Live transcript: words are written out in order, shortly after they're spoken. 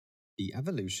The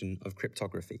Evolution of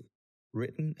Cryptography,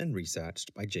 written and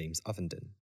researched by James Ovenden.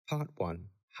 Part 1.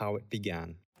 How it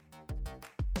began.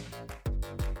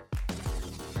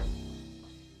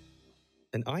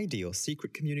 An ideal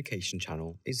secret communication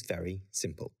channel is very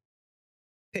simple.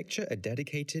 Picture a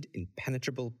dedicated,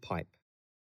 impenetrable pipe.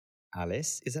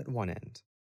 Alice is at one end,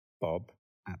 Bob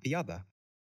at the other.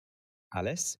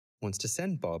 Alice wants to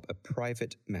send Bob a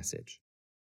private message.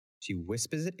 She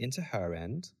whispers it into her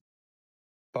end.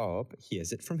 Bob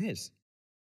hears it from his.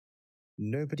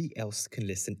 Nobody else can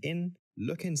listen in,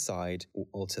 look inside, or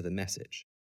alter the message.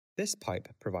 This pipe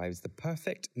provides the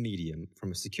perfect medium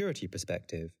from a security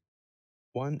perspective,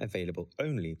 one available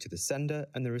only to the sender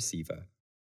and the receiver.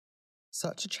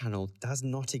 Such a channel does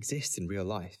not exist in real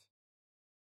life.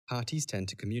 Parties tend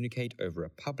to communicate over a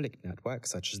public network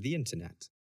such as the Internet.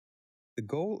 The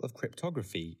goal of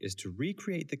cryptography is to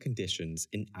recreate the conditions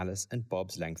in Alice and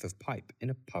Bob's length of pipe in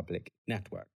a public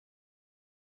network.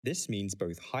 This means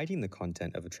both hiding the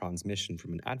content of a transmission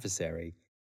from an adversary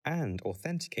and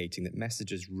authenticating that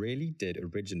messages really did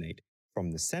originate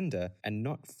from the sender and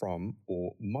not from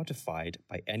or modified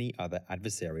by any other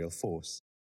adversarial force.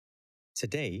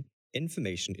 Today,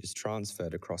 information is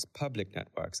transferred across public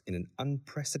networks in an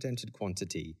unprecedented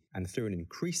quantity and through an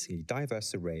increasingly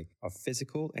diverse array of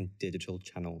physical and digital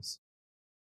channels.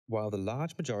 While the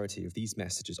large majority of these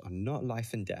messages are not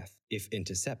life and death if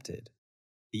intercepted,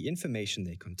 the information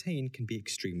they contain can be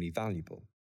extremely valuable.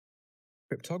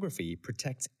 Cryptography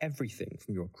protects everything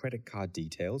from your credit card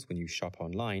details when you shop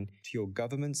online to your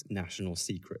government's national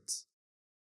secrets.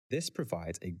 This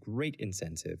provides a great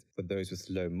incentive for those with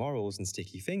low morals and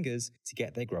sticky fingers to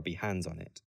get their grubby hands on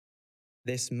it.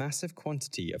 This massive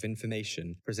quantity of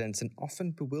information presents an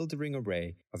often bewildering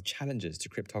array of challenges to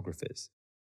cryptographers.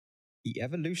 The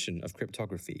evolution of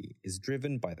cryptography is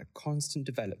driven by the constant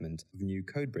development of new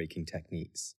code-breaking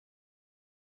techniques.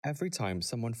 Every time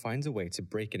someone finds a way to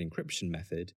break an encryption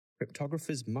method,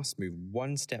 cryptographers must move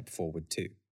one step forward too.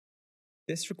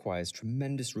 This requires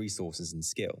tremendous resources and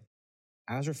skill,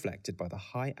 as reflected by the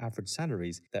high average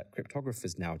salaries that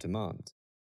cryptographers now demand,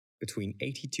 between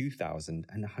 $82,000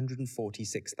 and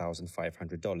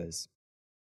 $146,500.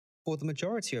 For the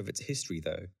majority of its history,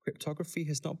 though, cryptography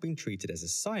has not been treated as a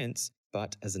science,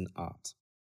 but as an art.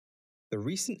 The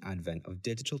recent advent of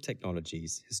digital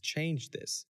technologies has changed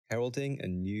this, heralding a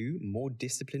new, more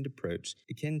disciplined approach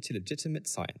akin to legitimate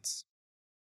science.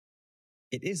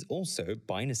 It is also,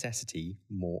 by necessity,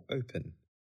 more open.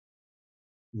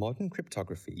 Modern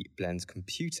cryptography blends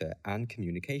computer and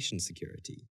communication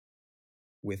security,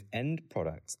 with end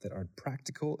products that are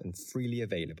practical and freely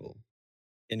available.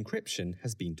 Encryption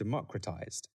has been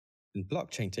democratized, and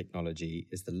blockchain technology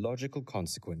is the logical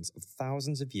consequence of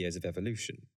thousands of years of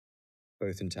evolution,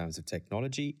 both in terms of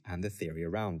technology and the theory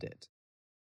around it.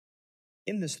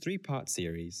 In this three-part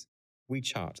series, we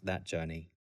chart that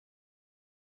journey.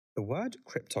 The word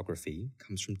cryptography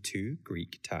comes from two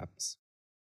Greek terms.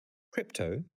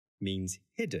 Crypto means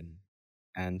hidden,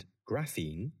 and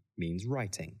graphene means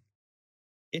writing.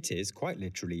 It is, quite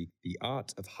literally, the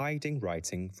art of hiding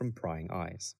writing from prying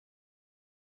eyes.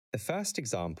 The first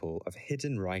example of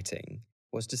hidden writing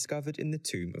was discovered in the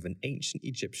tomb of an ancient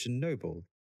Egyptian noble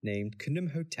named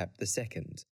Khnumhotep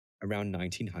II around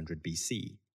 1900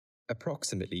 BC,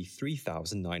 approximately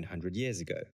 3,900 years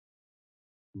ago.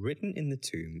 Written in the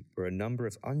tomb were a number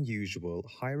of unusual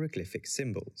hieroglyphic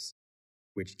symbols,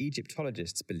 which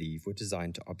Egyptologists believe were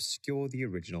designed to obscure the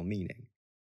original meaning.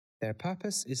 Their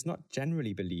purpose is not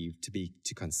generally believed to be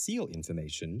to conceal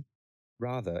information,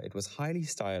 rather it was highly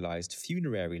stylized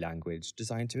funerary language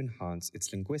designed to enhance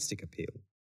its linguistic appeal.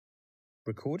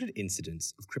 Recorded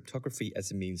incidents of cryptography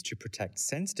as a means to protect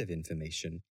sensitive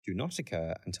information do not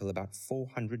occur until about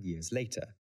 400 years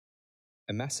later.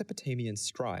 A Mesopotamian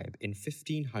scribe in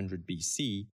 1500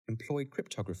 BC employed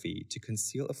cryptography to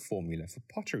conceal a formula for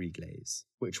pottery glaze,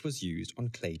 which was used on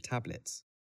clay tablets.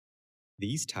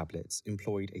 These tablets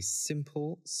employed a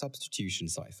simple substitution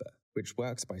cipher, which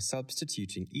works by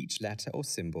substituting each letter or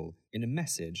symbol in a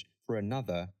message for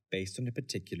another based on a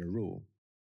particular rule.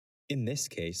 In this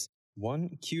case,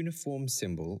 one cuneiform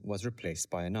symbol was replaced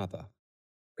by another.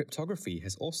 Cryptography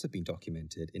has also been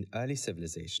documented in early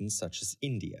civilizations such as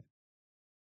India.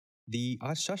 The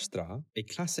Arthashastra, a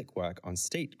classic work on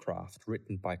statecraft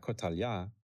written by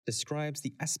Kautilya, describes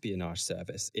the espionage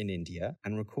service in India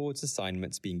and records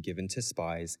assignments being given to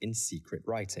spies in secret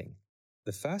writing.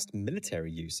 The first military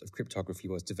use of cryptography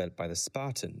was developed by the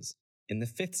Spartans in the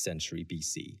 5th century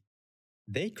BC.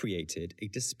 They created a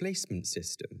displacement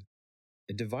system,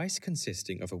 a device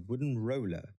consisting of a wooden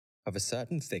roller of a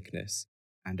certain thickness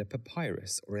and a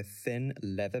papyrus or a thin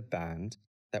leather band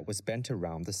that was bent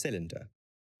around the cylinder.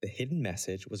 The hidden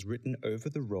message was written over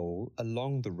the roll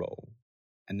along the roll,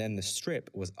 and then the strip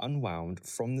was unwound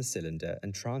from the cylinder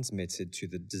and transmitted to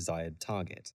the desired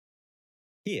target.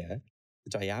 Here,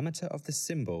 the diameter of the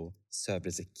symbol served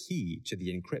as a key to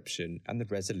the encryption and the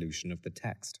resolution of the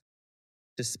text.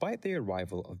 Despite the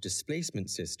arrival of displacement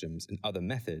systems and other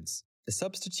methods, the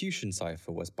substitution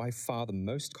cipher was by far the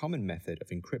most common method of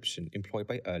encryption employed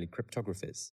by early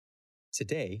cryptographers.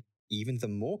 Today, even the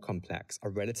more complex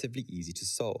are relatively easy to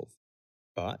solve.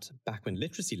 But back when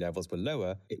literacy levels were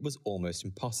lower, it was almost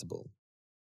impossible.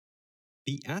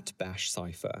 The Atbash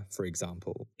cipher, for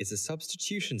example, is a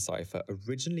substitution cipher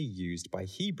originally used by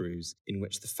Hebrews in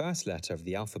which the first letter of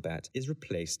the alphabet is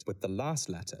replaced with the last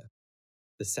letter.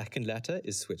 The second letter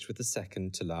is switched with the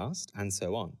second to last, and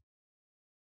so on.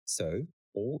 So,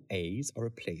 all A's are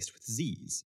replaced with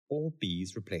Z's, all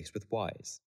B's replaced with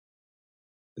Y's.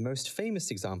 The most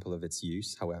famous example of its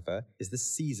use, however, is the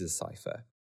Caesar cipher.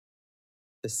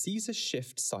 The Caesar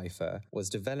shift cipher was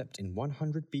developed in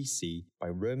 100 BC by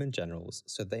Roman generals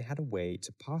so they had a way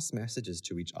to pass messages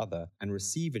to each other and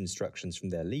receive instructions from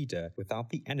their leader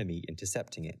without the enemy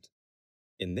intercepting it.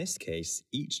 In this case,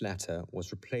 each letter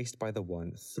was replaced by the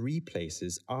one 3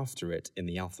 places after it in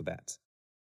the alphabet.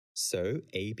 So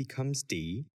A becomes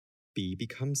D, B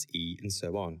becomes E, and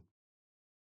so on.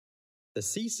 The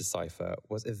Caesar cipher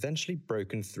was eventually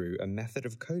broken through a method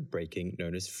of code breaking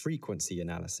known as frequency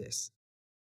analysis.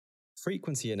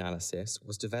 Frequency analysis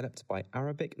was developed by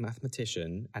Arabic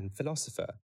mathematician and philosopher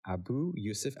Abu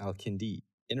Yusuf al-Kindi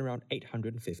in around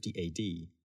 850 AD.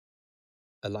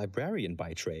 A librarian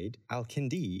by trade,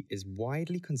 al-Kindi is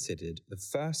widely considered the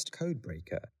first code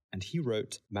breaker, and he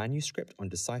wrote Manuscript on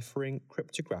Deciphering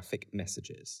Cryptographic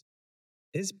Messages.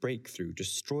 His breakthrough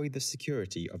destroyed the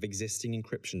security of existing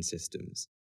encryption systems,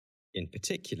 in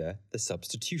particular the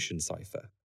substitution cipher.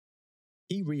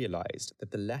 He realized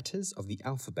that the letters of the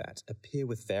alphabet appear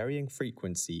with varying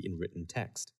frequency in written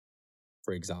text.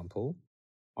 For example,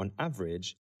 on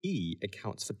average, E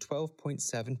accounts for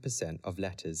 12.7% of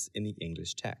letters in the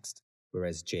English text,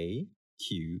 whereas J,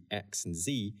 Q, X, and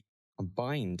Z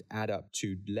combined add up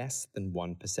to less than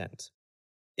 1%.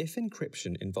 If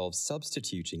encryption involves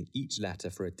substituting each letter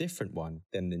for a different one,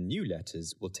 then the new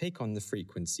letters will take on the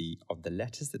frequency of the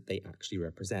letters that they actually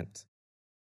represent.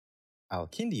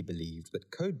 Al-Kindi believed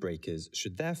that code breakers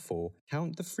should therefore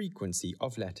count the frequency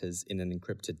of letters in an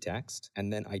encrypted text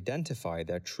and then identify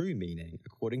their true meaning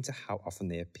according to how often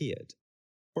they appeared.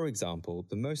 For example,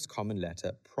 the most common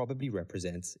letter probably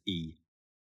represents E.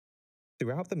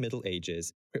 Throughout the Middle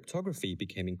Ages, cryptography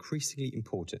became increasingly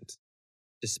important.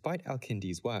 Despite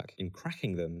Al-Kindi's work in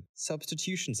cracking them,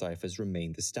 substitution ciphers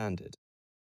remained the standard.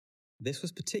 This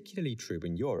was particularly true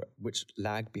in Europe, which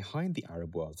lagged behind the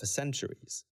Arab world for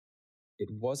centuries. It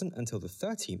wasn't until the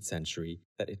 13th century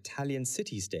that Italian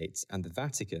city-states and the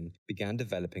Vatican began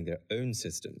developing their own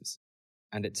systems,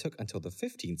 and it took until the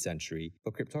 15th century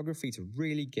for cryptography to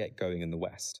really get going in the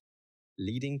West,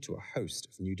 leading to a host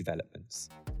of new developments.